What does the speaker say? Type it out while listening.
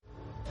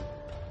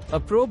A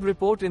probe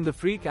report in the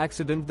freak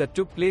accident that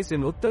took place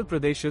in Uttar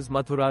Pradesh's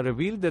Mathura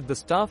revealed that the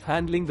staff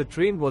handling the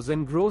train was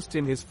engrossed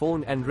in his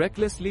phone and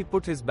recklessly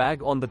put his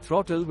bag on the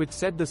throttle, which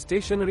set the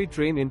stationary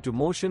train into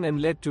motion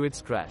and led to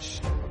its crash.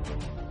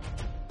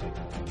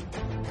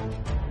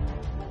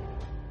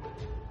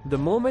 The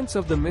moments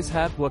of the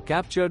mishap were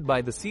captured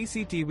by the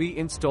CCTV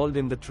installed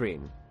in the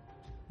train.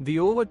 The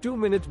over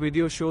 2-minute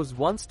video shows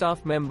one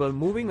staff member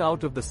moving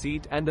out of the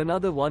seat and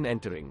another one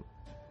entering.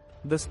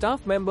 The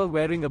staff member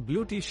wearing a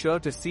blue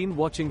t-shirt is seen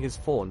watching his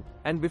phone,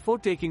 and before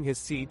taking his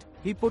seat,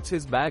 he puts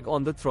his bag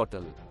on the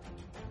throttle.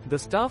 The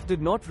staff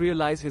did not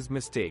realize his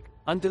mistake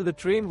until the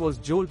train was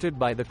jolted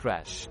by the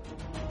crash.